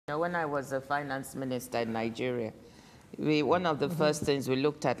When I was a finance minister in Nigeria, one of the first things we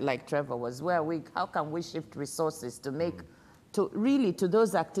looked at, like Trevor, was how can we shift resources to make, to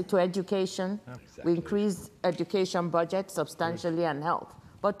those to education. Exactly. We increased education budget substantially and health.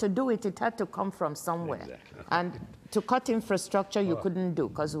 But to do it, it had to come from somewhere. Exactly. And to cut infrastructure, you couldn't do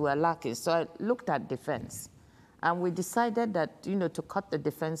because we were lacking. So I looked at defense. And we decided that, to cut the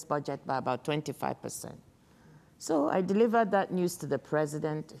defense budget by about 25%. So I delivered that news to the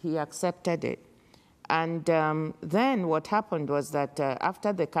president. He accepted it. And then what happened was that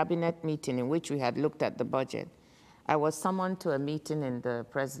after the cabinet meeting in which we had looked at the budget, I was summoned to a meeting in the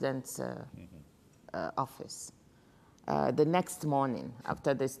president's office the next morning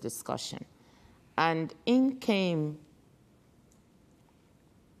after this discussion. And in came,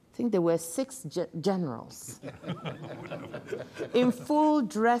 I think there were 6 generals in full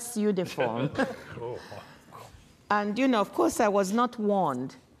dress uniform. And, of course, I was not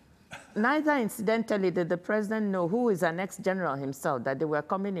warned. Neither, incidentally, did the president know, who is an ex-general himself, that they were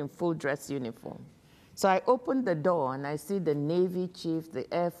coming in full dress uniform. So I opened the door, and I see the Navy chief,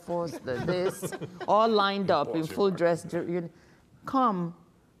 the Air Force, this, all lined up in full dress uniform, come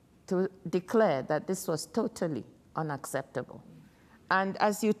to declare that this was totally unacceptable. And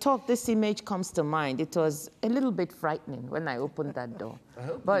as you talk, this image comes to mind. It was a little bit frightening when I opened that door. I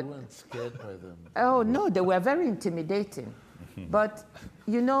hope you weren't scared by them. Oh, no, they were very intimidating. But,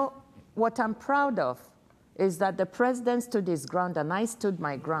 what I'm proud of is that the president stood his ground and I stood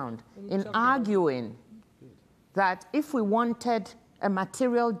my ground in arguing that if we wanted a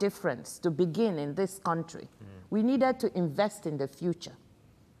material difference to begin in this country, we needed to invest in the future,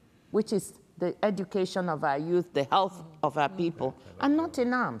 which is the education of our youth, the health of our people, and not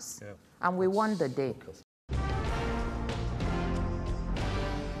in arms. And we won the day.